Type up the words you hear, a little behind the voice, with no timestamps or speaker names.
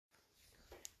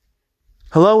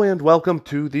Hello and welcome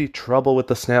to the Trouble with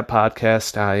the Snap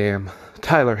podcast. I am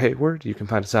Tyler Hayward. You can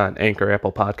find us on Anchor,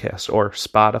 Apple Podcasts, or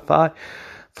Spotify.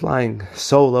 Flying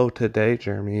solo today.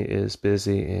 Jeremy is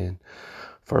busy and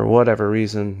for whatever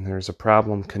reason there's a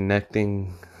problem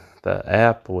connecting the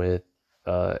app with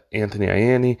Anthony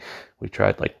Ianni. We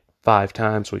tried like 5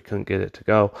 times. We couldn't get it to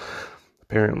go.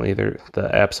 Apparently the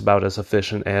app's about as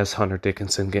efficient as Hunter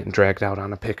Dickinson getting dragged out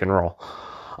on a pick and roll.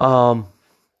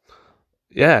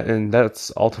 Yeah, and that's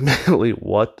ultimately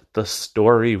what the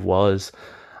story was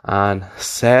on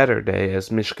Saturday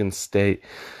as Michigan State,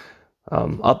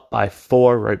 up by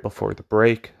 4 right before the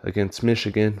break against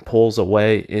Michigan, pulls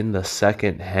away in the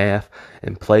second half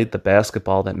and played the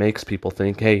basketball that makes people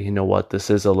think, hey, you know what, this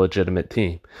is a legitimate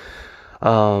team.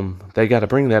 They got to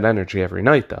bring that energy every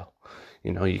night, though.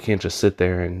 You know, you can't just sit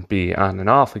there and be on and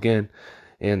off again,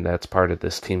 and that's part of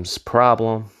this team's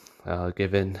problem,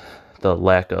 given the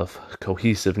lack of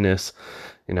cohesiveness.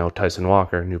 You know, Tyson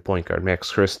Walker, new point guard,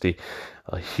 Max Christie,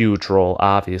 a huge role,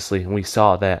 obviously. And we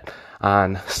saw that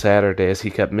on Saturday as he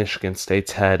kept Michigan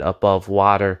State's head above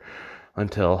water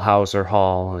until Hauser,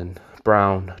 Hall, and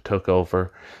Brown took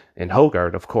over. And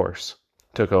Hoggard, of course,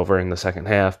 took over in the second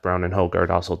half. Brown and Hoggard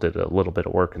also did a little bit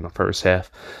of work in the first half.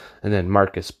 And then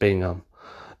Marcus Bingham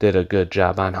did a good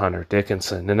job on Hunter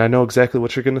Dickinson. And I know exactly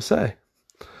what you're going to say.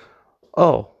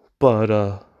 Oh,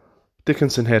 but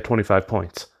Dickinson had 25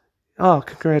 points. Oh,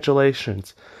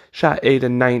 congratulations. Shot 8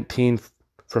 and 19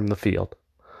 from the field.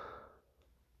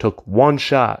 Took one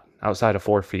shot outside of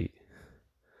 4 feet.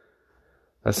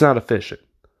 That's not efficient.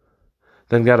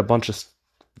 Then got a bunch of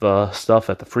stuff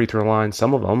at the free throw line.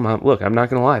 Some of them, look, I'm not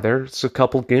going to lie, there's a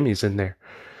couple gimmies in there.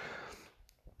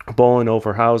 Bowling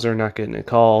over Hauser, not getting it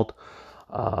called.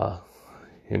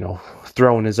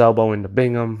 Throwing his elbow into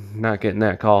Bingham, not getting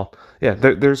that called. Yeah,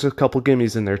 there's a couple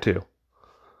gimmies in there too.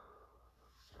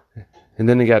 And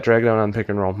then he got dragged out on pick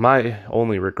and roll. My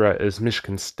only regret is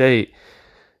Michigan State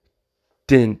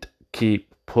didn't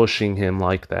keep pushing him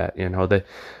like that. You know,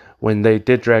 when they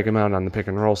did drag him out on the pick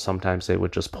and roll, sometimes they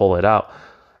would just pull it out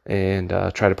and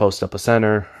try to post up a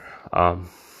center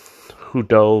who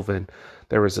dove, and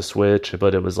there was a switch,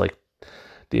 but it was like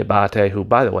Diabate, who,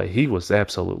 by the way, he was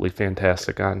absolutely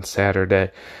fantastic on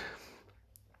Saturday.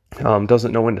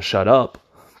 Doesn't know when to shut up,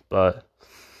 but,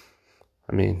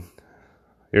 I mean,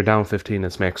 you're down 15,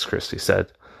 as Max Christie said.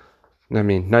 I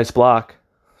mean, nice block.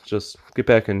 Just get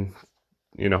back and,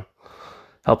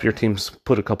 help your teams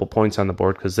put a couple points on the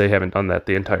board, because they haven't done that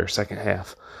the entire second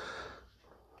half.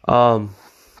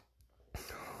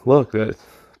 Look,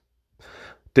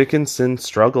 Dickinson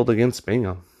struggled against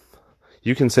Bingham.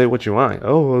 You can say what you want.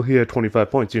 Oh, well, he had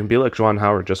 25 points. You can be like Juwan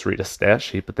Howard, just read a stat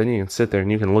sheet, but then you can sit there and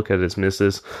you can look at his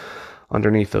misses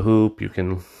underneath the hoop. You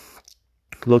can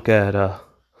look at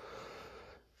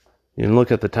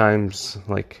the times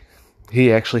like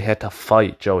he actually had to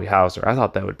fight Joey Hauser. I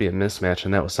thought that would be a mismatch,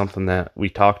 and that was something that we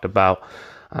talked about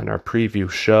on our preview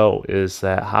show, is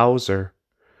that Hauser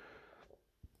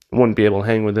wouldn't be able to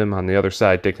hang with him. On the other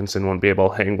side, Dickinson wouldn't be able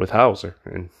to hang with Hauser.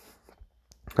 And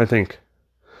I think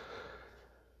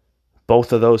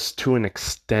both of those, to an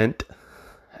extent,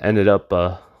 ended up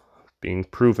being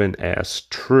proven as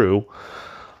true.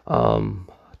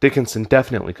 Dickinson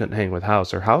definitely couldn't hang with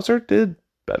Hauser. Hauser did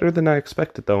better than I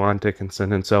expected, though, on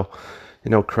Dickinson. And so,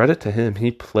 credit to him.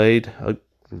 He played a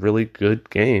really good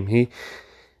game.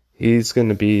 He's going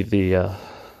to be the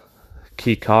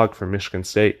key cog for Michigan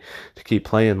State to keep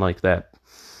playing like that.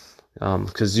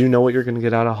 Because you know what you're going to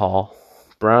get out of Hall.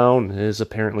 Brown is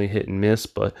apparently hit and miss,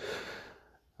 but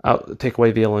take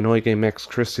away the Illinois game, Max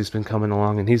Christie's been coming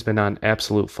along, and he's been on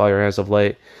absolute fire as of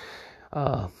late.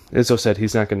 Izzo said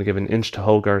he's not going to give an inch to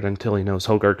Hoggard until he knows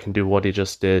Hoggard can do what he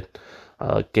just did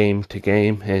game to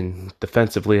game. And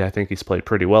defensively, I think he's played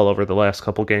pretty well over the last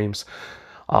couple games.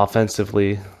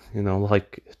 Offensively,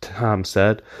 like Tom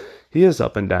said, he is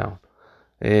up and down.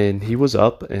 And he was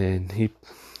up, and he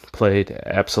played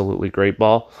absolutely great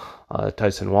ball.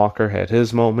 Tyson Walker had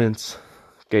his moments.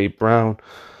 Gabe Brown,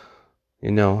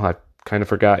 I kind of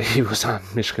forgot he was on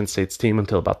Michigan State's team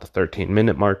until about the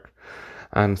 13-minute mark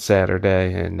on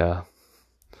Saturday. And, I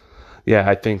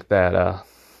think that,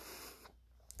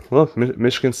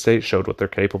 Michigan State showed what they're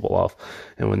capable of.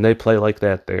 And when they play like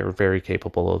that, they are very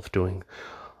capable of doing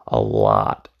a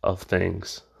lot of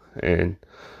things. And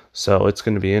so it's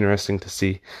going to be interesting to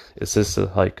see, is this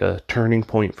a turning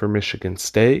point for Michigan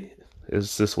State?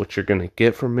 Is this what you're going to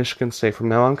get from Michigan State from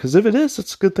now on? Because if it is,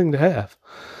 it's a good thing to have.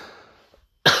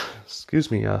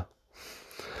 Excuse me.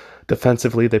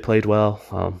 Defensively, they played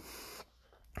well.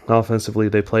 Offensively,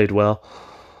 they played well.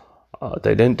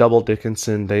 They didn't double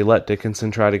Dickinson. They let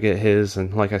Dickinson try to get his,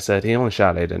 and like I said, he only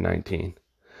shot 8 of 19.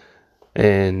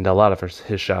 And a lot of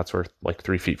his shots were like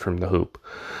 3 feet from the hoop.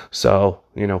 So,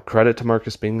 credit to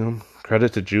Marcus Bingham.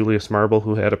 Credit to Julius Marble,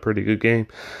 who had a pretty good game.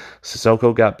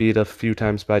 Sissoko got beat a few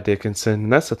times by Dickinson.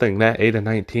 And that's the thing, that 8 of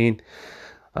 19,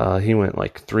 he went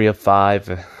like 3 of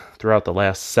 5 throughout the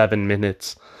last 7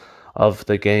 minutes of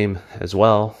the game as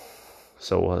well.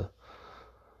 So,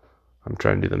 I'm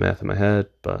trying to do the math in my head,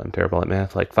 but I'm terrible at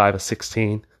math. Like 5 of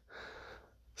 16,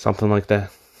 something like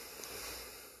that.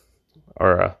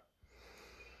 Or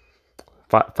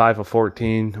 5 of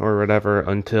 14 or whatever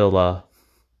until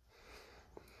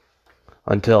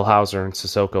Hauser and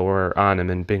Sissoko were on him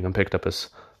and Bingham picked up his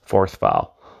 4th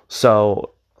foul.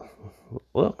 So,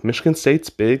 look, Michigan State's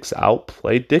bigs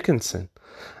outplayed Dickinson.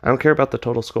 I don't care about the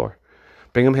total score.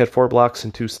 Bingham had 4 blocks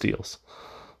and 2 steals.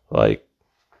 Like,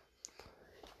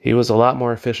 he was a lot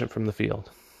more efficient from the field.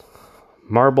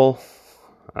 Marble,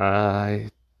 I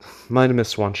might have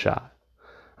missed 1 shot,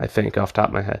 I think, off the top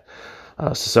of my head.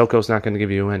 Sissoko's not going to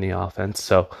give you any offense,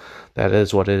 so that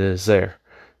is what it is there.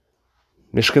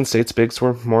 Michigan State's bigs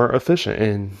were more efficient,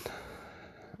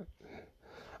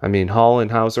 and Hall and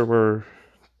Hauser were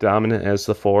dominant as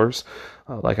the 4s.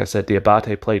 Like I said,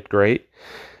 Diabate played great,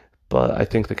 but I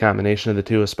think the combination of the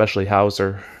two, especially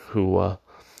Hauser, who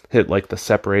hit like the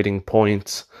separating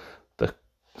points, the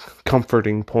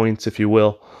comforting points, if you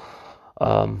will,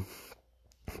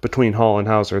 between Hall and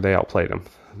Hauser, they outplayed him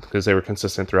because they were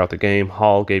consistent throughout the game.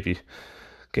 Hall gave it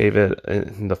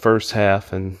in the first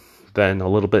half and then a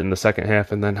little bit in the second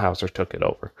half, and then Hauser took it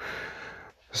over.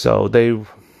 So they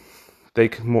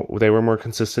were more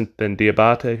consistent than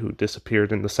Diabate, who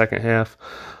disappeared in the second half.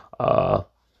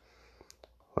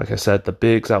 Like I said, the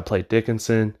bigs outplayed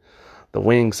Dickinson. The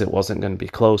wings, it wasn't going to be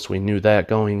close. We knew that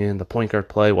going in. The point guard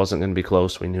play wasn't going to be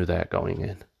close. We knew that going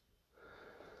in.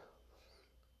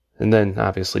 And then,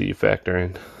 obviously, you factor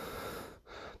in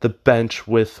the bench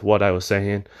with what I was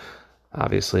saying.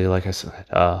 Obviously, like I said,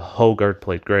 Hoggard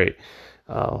played great.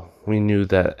 We knew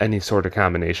that any sort of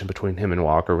combination between him and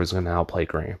Walker was going to outplay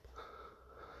Graham.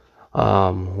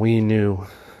 We knew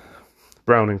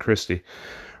Brown and Christie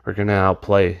were going to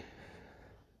outplay.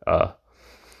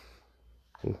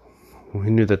 We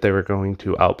knew that they were going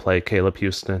to outplay Caleb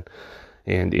Houston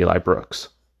and Eli Brooks.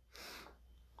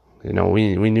 We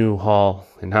knew Hall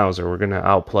and Hauser were going to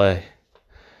outplay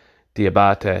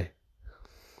Diabate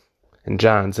and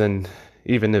Johns. And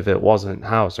even if it wasn't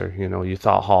Hauser, you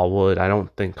thought Hall would. I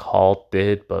don't think Hall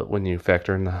did, but when you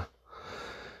factor in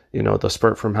the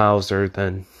spurt from Hauser,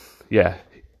 then yeah,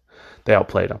 they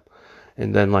outplayed him.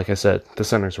 And then, like I said, the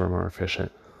centers were more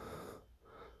efficient.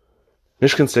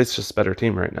 Michigan State's just a better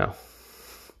team right now.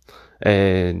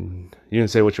 And you can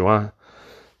say what you want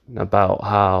about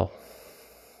how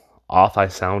off I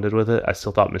sounded with it. I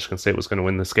still thought Michigan State was going to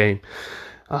win this game.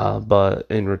 But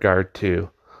in regard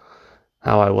to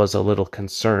how I was a little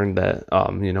concerned that,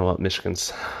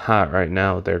 Michigan's hot right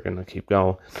now. They're going to keep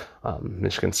going.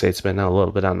 Michigan State's been a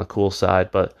little bit on the cool side.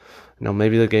 But,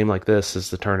 maybe the game like this is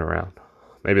the turnaround.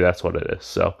 Maybe that's what it is.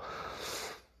 So,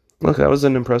 look, that was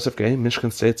an impressive game.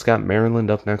 Michigan State's got Maryland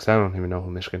up next. I don't even know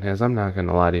who Michigan has. I'm not going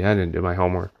to lie to you. I didn't do my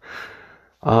homework.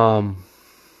 I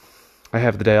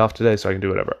have the day off today, so I can do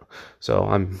whatever. So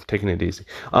I'm taking it easy.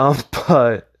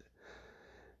 But,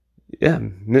 yeah,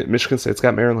 Michigan State's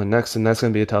got Maryland next, and that's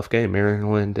going to be a tough game.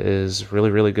 Maryland is really,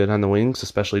 really good on the wings,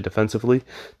 especially defensively.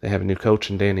 They have a new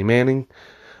coach in Danny Manning,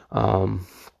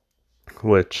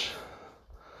 which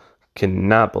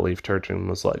cannot believe Turgeon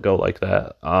was let go like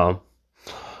that.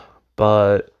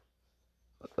 But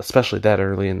especially that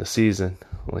early in the season,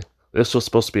 like this was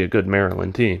supposed to be a good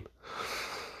Maryland team.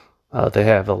 They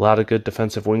have a lot of good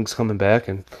defensive wings coming back,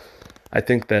 and I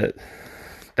think that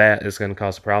is going to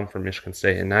cause a problem for Michigan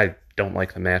State, and I don't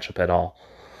like the matchup at all.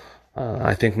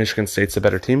 I think Michigan State's a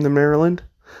better team than Maryland.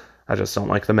 I just don't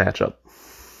like the matchup.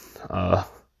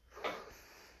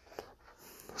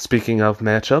 Speaking of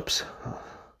matchups,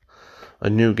 a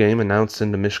new game announced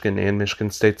into Michigan and Michigan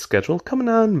State's schedule coming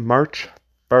on March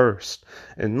 1st.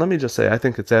 And let me just say, I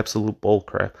think it's absolute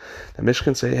bullcrap that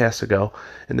Michigan State has to go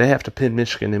and they have to pin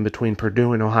Michigan in between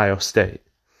Purdue and Ohio State.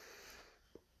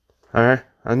 All right?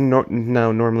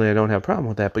 Now, normally I don't have a problem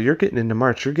with that, but you're getting into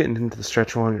March. You're getting into the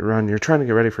stretch run. You're trying to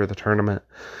get ready for the tournament.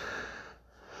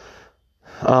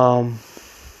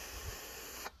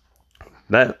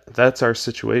 That's our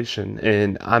situation,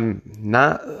 and I'm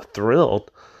not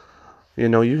thrilled. You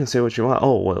can say what you want.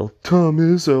 Oh, well, Tom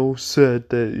Izzo said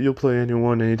that you'll play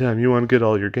anyone anytime. You want to get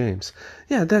all your games.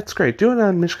 Yeah, that's great. Do it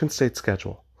on Michigan State's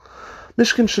schedule.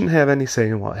 Michigan shouldn't have any say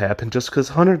in what happened just because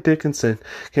Hunter Dickinson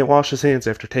can't wash his hands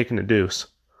after taking a deuce.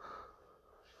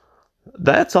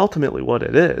 That's ultimately what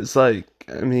it is. Like,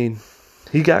 I mean,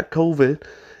 he got COVID,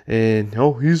 and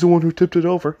he's the one who tipped it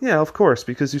over. Yeah, of course,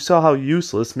 because you saw how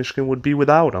useless Michigan would be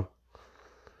without him.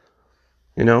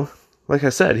 Like I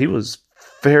said, he was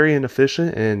very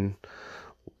inefficient and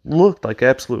looked like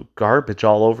absolute garbage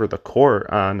all over the court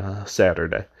on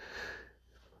Saturday.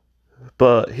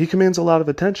 But he commands a lot of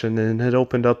attention, and it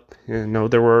opened up.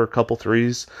 There were a couple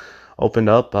threes opened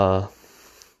up. I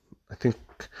think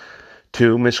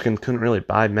two. Michigan couldn't really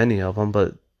buy many of them,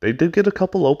 but they did get a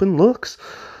couple open looks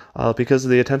because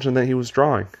of the attention that he was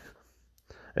drawing.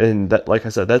 And that, like I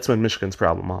said, that's been Michigan's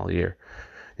problem all year.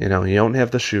 You don't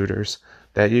have the shooters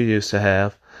that you used to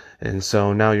have, and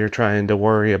so now you're trying to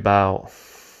worry about.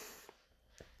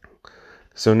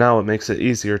 So now it makes it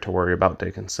easier to worry about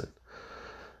Dickinson.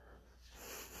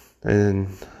 And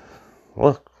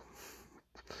look,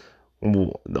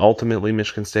 ultimately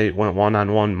Michigan State went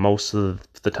one-on-one most of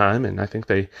the time, and I think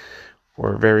they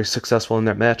were very successful in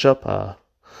that matchup.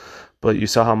 But you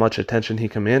saw how much attention he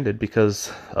commanded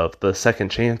because of the second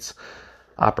chance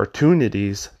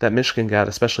opportunities that Michigan got,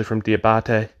 especially from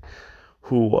Diabate,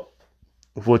 who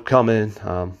would come in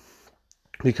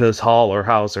because Hall or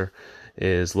Hauser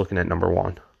is looking at number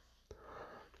one.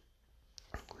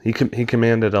 He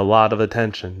commanded a lot of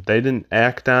attention. They didn't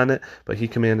act on it, but he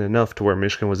commanded enough to where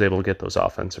Michigan was able to get those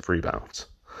offensive rebounds.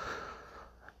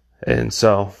 And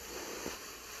so,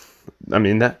 I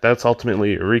mean, that's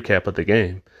ultimately a recap of the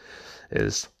game.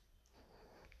 Is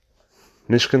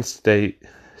Michigan State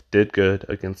did good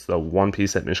against the one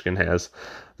piece that Michigan has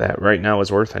that right now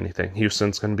is worth anything.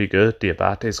 Houston's going to be good.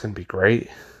 Diabate's going to be great.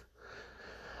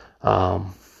 Other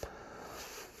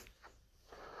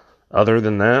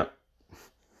than that,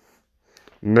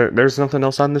 there's nothing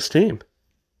else on this team.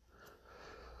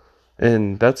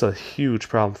 And that's a huge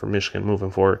problem for Michigan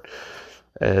moving forward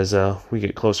as we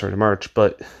get closer to March.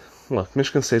 But look,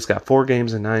 Michigan State's got 4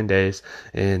 games in 9 days,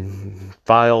 and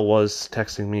Vile was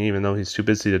texting me even though he's too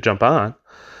busy to jump on,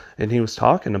 and he was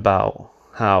talking about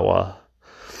how,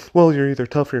 you're either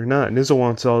tough or you're not, and Izzo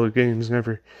wants all the games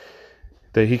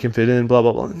that he can fit in, blah,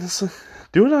 blah, blah. And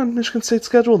do it on Michigan State's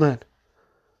schedule then.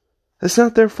 It's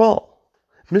not their fault.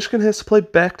 If Michigan has to play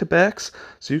back-to-backs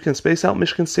so you can space out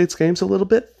Michigan State's games a little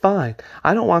bit, fine.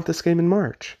 I don't want this game in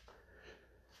March.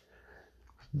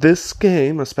 This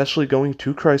game, especially going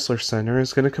to Chrysler Center,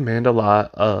 is going to command a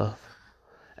lot of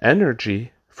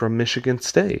energy from Michigan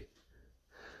State.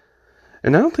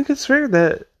 And I don't think it's fair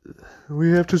that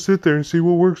we have to sit there and see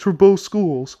what works for both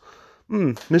schools.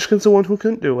 Michigan's the one who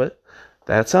couldn't do it.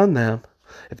 That's on them.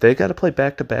 If they got to play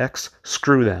back-to-backs,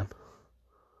 screw them.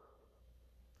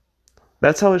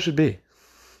 That's how it should be.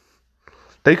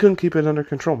 They couldn't keep it under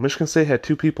control. Michigan State had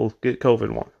 2 people get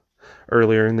COVID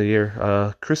earlier in the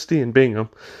year, Christie and Bingham.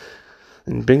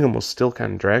 And Bingham was still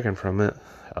kind of dragging from it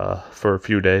for a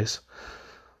few days.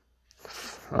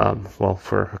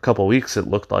 For a couple weeks it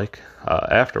looked like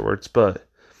afterwards, but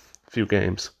a few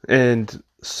games. And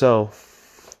so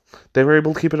they were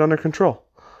able to keep it under control.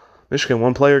 Michigan,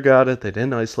 one player got it. They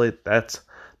didn't isolate. That's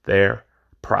their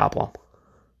problem.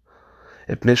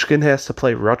 If Michigan has to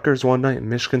play Rutgers one night and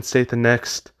Michigan State the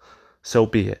next, so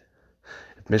be it.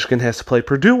 If Michigan has to play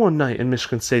Purdue one night and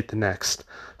Michigan State the next,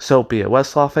 so be it.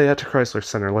 West Lafayette to Chrysler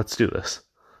Center, let's do this.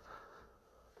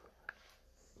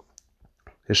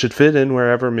 It should fit in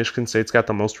wherever Michigan State's got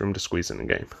the most room to squeeze in a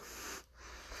game.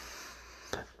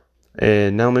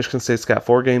 And now Michigan State's got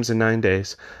 4 games in 9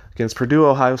 days against Purdue,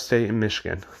 Ohio State, and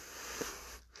Michigan.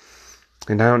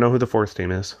 And I don't know who the 4th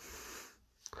team is.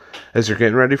 As you're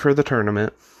getting ready for the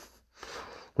tournament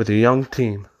with a young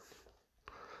team,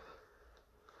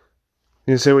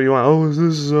 you say what you want. This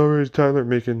is already Tyler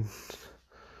making,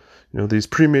 these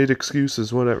pre-made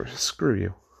excuses, whatever. Screw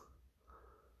you.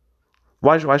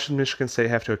 Why should Michigan State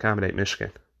have to accommodate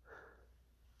Michigan?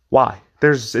 Why?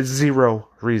 There's 0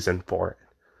 reason for it.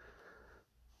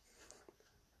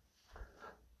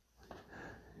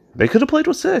 They could have played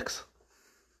with 6.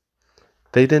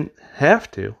 They didn't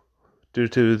have to. Due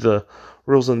to the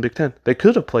rules in the Big Ten. They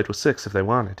could have played with 6 if they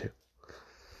wanted to.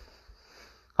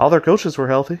 All their coaches were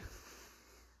healthy.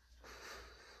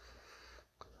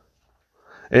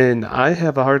 And I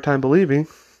have a hard time believing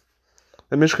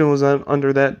that Michigan was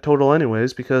under that total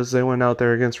anyways because they went out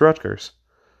there against Rutgers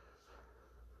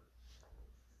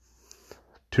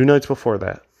 2 nights before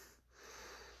that.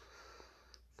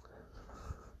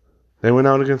 They went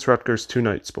out against Rutgers 2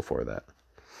 nights before that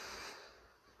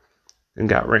and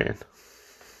got ran.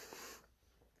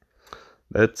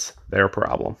 That's their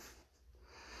problem.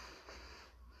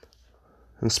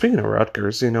 And speaking of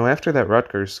Rutgers, after that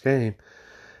Rutgers game,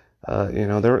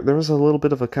 there was a little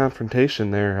bit of a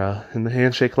confrontation there in the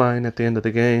handshake line at the end of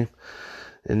the game.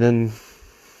 And then,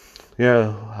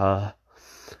 had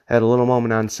a little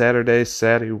moment on Saturday.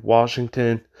 Sadie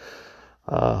Washington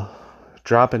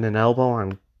dropping an elbow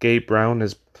on Gabe Brown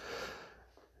as,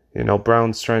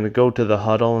 Brown's trying to go to the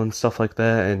huddle and stuff like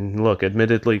that. And look,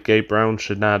 admittedly, Gabe Brown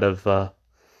should not have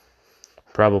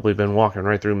probably been walking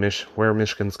right through where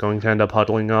Michigan's going to end up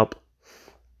huddling up.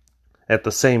 At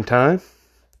the same time,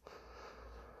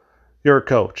 you're a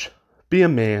coach. Be a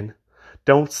man.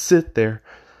 Don't sit there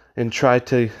and try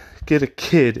to get a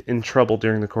kid in trouble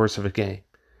during the course of a game.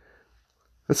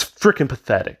 That's freaking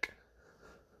pathetic.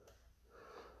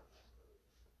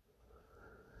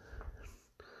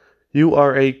 You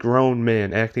are a grown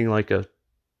man acting like a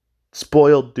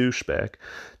spoiled douchebag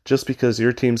just because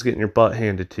your team's getting your butt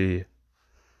handed to you.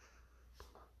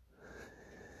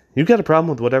 You got a problem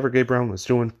with whatever Gabe Brown was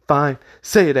doing? Fine.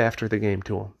 Say it after the game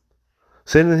to him.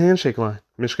 Say it in the handshake line.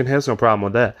 Michigan has no problem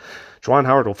with that. Juwan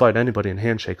Howard will fight anybody in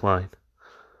handshake line.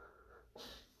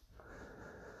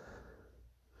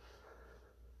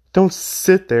 Don't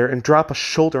sit there and drop a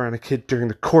shoulder on a kid during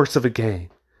the course of a game.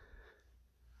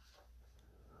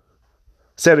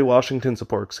 Sadie Washington's a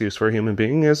poor excuse for a human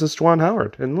being, as is Juwan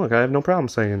Howard. And look, I have no problem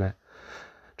saying that.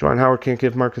 Juwan Howard can't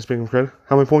give Marcus Bingham credit.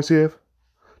 How many points do you have?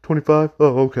 25?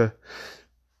 Oh, okay.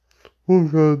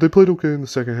 Well, they played okay in the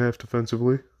second half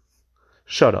defensively.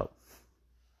 Shut up.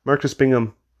 Marcus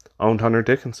Bingham owned Hunter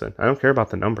Dickinson. I don't care about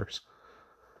the numbers.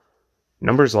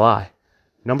 Numbers lie.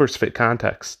 Numbers fit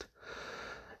context.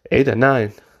 8 and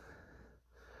 9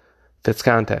 fits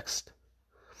context.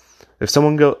 If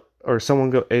someone go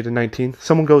 8 and 19,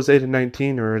 someone goes 8 and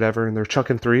 19 or whatever, and they're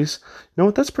chucking threes, you know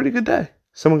what? That's a pretty good day.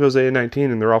 Someone goes 8 and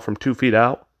 19 and they're all from 2 feet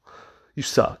out. You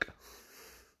suck.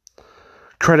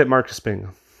 Credit Marcus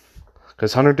Bingham.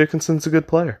 Because Hunter Dickinson's a good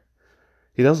player.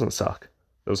 He doesn't suck.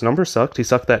 Those numbers sucked. He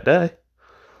sucked that day.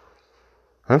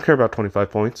 I don't care about 25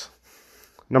 points.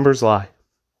 Numbers lie.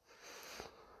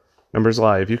 Numbers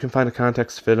lie. If you can find a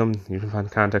context to fit them, you can find a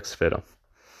context to fit them.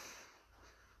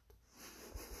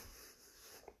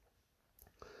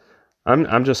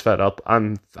 I'm just fed up.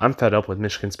 I'm fed up with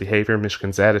Michigan's behavior,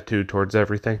 Michigan's attitude towards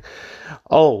everything.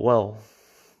 Oh, well,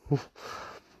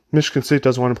 Michigan State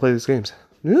doesn't want to play these games.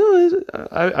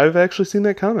 I've actually seen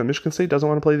that comment. Michigan State doesn't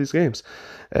want to play these games.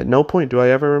 At no point do I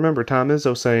ever remember Tom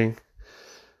Izzo saying,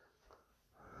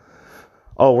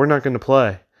 oh, we're not going to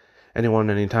play anyone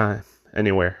anytime,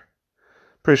 anywhere.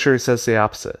 Pretty sure he says the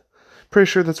opposite. Pretty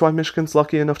sure that's why Michigan's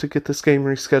lucky enough to get this game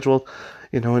rescheduled,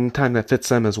 in a time that fits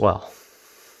them as well.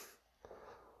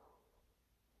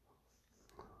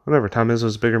 Whatever, Tom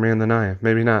Izzo's a bigger man than I am.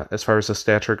 Maybe not as far as his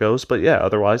stature goes, but yeah,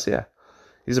 otherwise, yeah.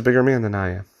 He's a bigger man than I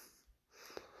am.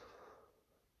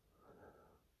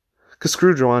 Because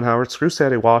screw Juwan Howard, screw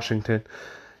Sadie Washington.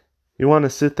 You want to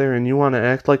sit there and you want to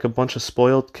act like a bunch of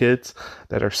spoiled kids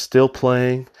that are still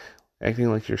playing,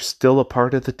 acting like you're still a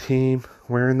part of the team,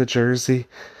 wearing the jersey,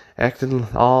 acting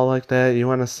all like that. You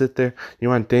want to sit there, you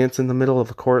want to dance in the middle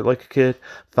of a court like a kid?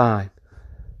 Fine.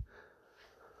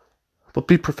 But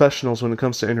be professionals when it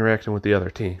comes to interacting with the other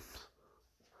teams.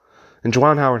 And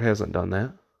Juwan Howard hasn't done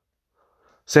that.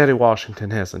 Sadie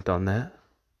Washington hasn't done that.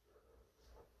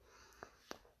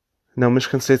 Now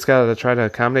Michigan State's got to try to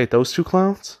accommodate those two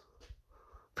clowns?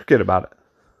 Forget about it.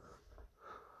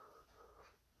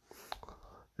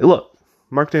 Hey, look,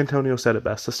 Mark D'Antonio said it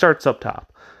best. The start's up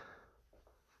top.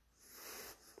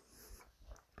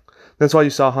 That's why you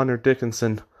saw Hunter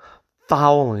Dickinson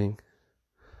fouling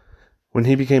when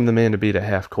he became the man to beat at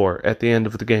half court at the end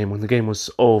of the game, when the game was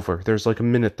over. There's like a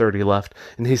minute 30 left,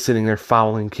 and he's sitting there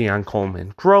fouling Keon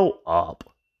Coleman. Grow up.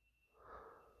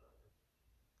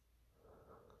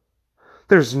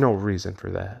 There's no reason for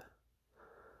that.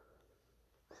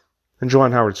 And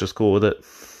Juwan Howard's just cool with it.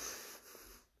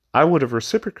 I would have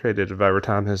reciprocated if I were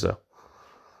Tom Izzo.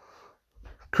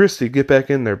 Christie, get back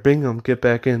in there. Bingham, get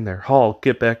back in there. Hall,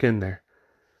 get back in there.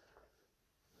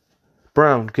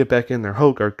 Brown, get back in there.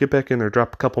 Hogarth, get back in there.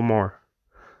 Drop a couple more.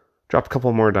 Drop a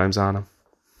couple more dimes on him.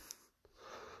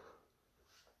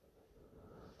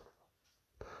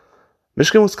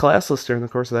 Michigan was classless during the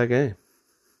course of that game.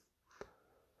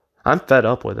 I'm fed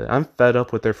up with it. I'm fed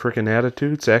up with their freaking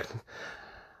attitudes, acting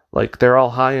like they're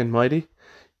all high and mighty.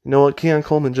 You know what? Keon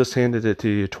Coleman just handed it to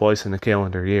you twice in a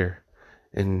calendar year.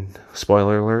 And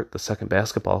spoiler alert, the second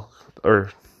basketball,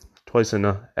 or twice in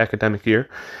an academic year.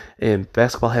 And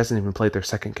basketball hasn't even played their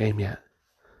second game yet.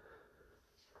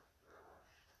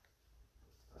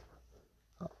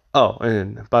 Oh,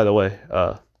 and by the way,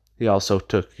 he also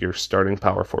took your starting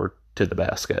power forward to the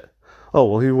basket. oh,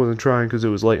 well, he wasn't trying because it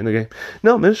was late in the game.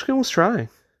 No, Michigan was trying.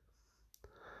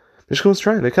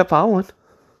 They kept fouling.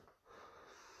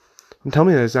 And tell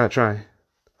me he's not trying.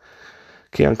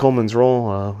 Keon Coleman's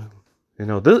role,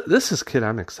 this is a kid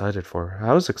I'm excited for.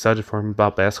 I was excited for him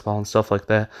about basketball and stuff like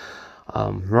that.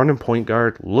 Running point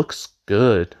guard looks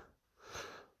good.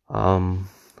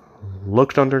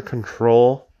 Looked under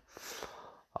control.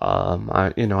 I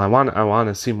want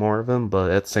to see more of him,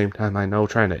 but at the same time, I know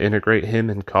trying to integrate him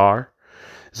and Carr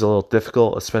is a little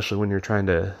difficult, especially when you're trying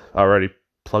to already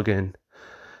plug in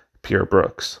Pierre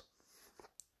Brooks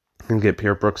and get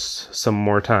Pierre Brooks some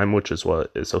more time, which is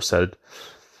what Izzo said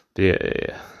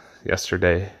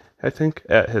yesterday, I think,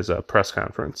 at his press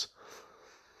conference.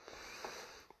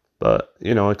 But,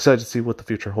 excited to see what the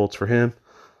future holds for him.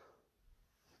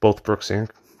 Both Brooks and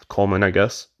Coleman, I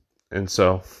guess. And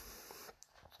so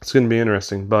it's going to be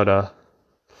interesting. But,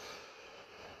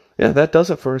 that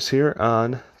does it for us here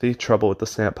on the Trouble with the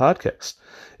Snap podcast.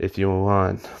 If you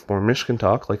want more Michigan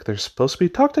talk like they're supposed to be,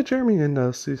 talk to Jeremy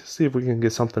and see if we can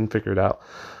get something figured out.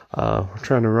 We're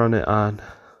trying to run it on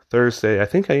Thursday. I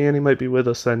think Annie might be with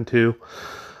us then too.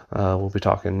 We'll be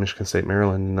talking Michigan State,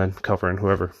 Maryland, and then covering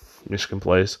whoever Michigan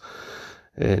plays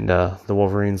in the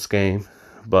Wolverines game.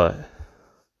 But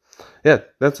yeah,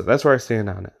 that's where I stand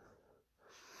on it.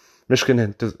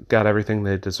 Michigan got everything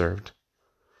they deserved.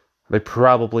 They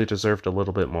probably deserved a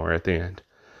little bit more at the end.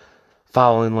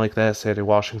 Fouling like that, Sadie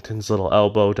Washington's little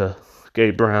elbow to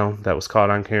Gabe Brown that was caught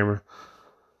on camera.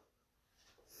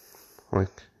 Like,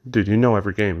 dude,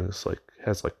 every game has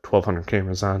 1,200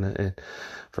 cameras on it, and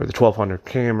for the 1,200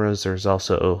 cameras, there's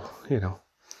also,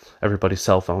 everybody's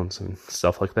cell phones and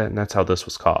stuff like that, and that's how this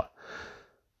was caught.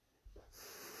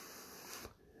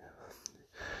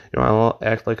 I'll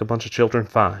act like a bunch of children,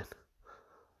 fine.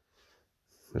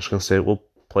 Michigan State will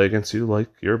play against you like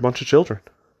you're a bunch of children.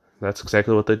 That's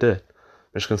exactly what they did.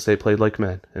 Michigan State played like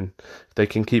men, and if they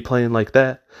can keep playing like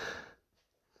that,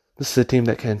 this is a team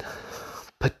that can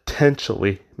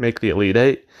potentially make the Elite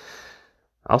Eight.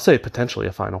 I'll say potentially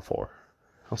a Final Four.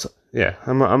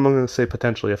 I'm going to say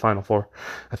potentially a Final Four.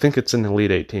 I think it's an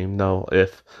Elite Eight team, though,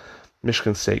 if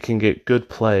Michigan State can get good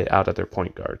play out of their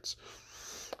point guards.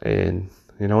 And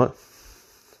you know what?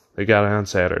 They got it on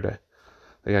Saturday.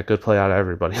 They got good play out of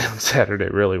everybody on Saturday,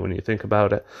 really, when you think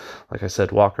about it. Like I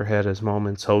said, Walker had his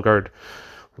moments. Hoggard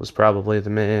was probably the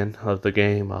man of the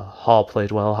game. Hall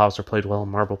played well. Hauser played well.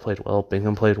 Marble played well.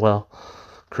 Bingham played well.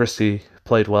 Christie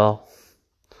played well.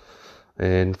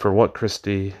 And for what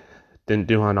Christie didn't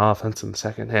do on offense in the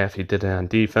second half, he did it on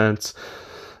defense.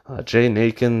 Jay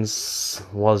Nakins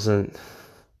wasn't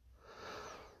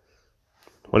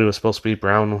what he was supposed to be.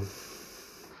 Brown,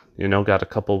 got a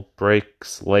couple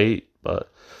breaks late,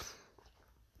 but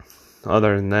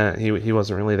other than that, he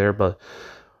wasn't really there. But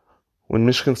when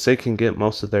Michigan State can get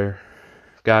most of their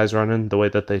guys running the way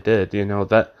that they did,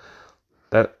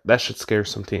 that should scare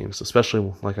some teams,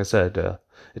 especially, like I said,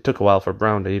 it took a while for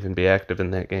Brown to even be active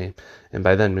in that game, and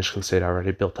by then Michigan State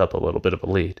already built up a little bit of a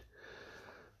lead.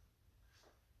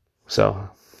 So,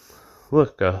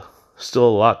 look, still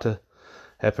a lot to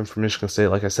happen for Michigan State.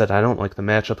 Like I said, I don't like the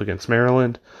matchup against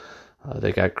Maryland.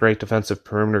 They got great defensive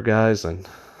perimeter guys, and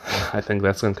I think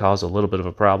that's going to cause a little bit of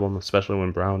a problem, especially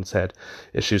when Brown's had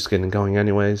issues getting going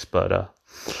anyways. But,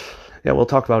 we'll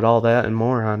talk about all that and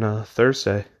more on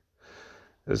Thursday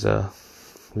as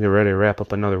we get ready to wrap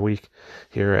up another week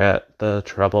here at the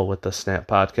Trouble with the Snap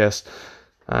podcast.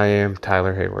 I am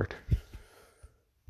Tyler Hayward.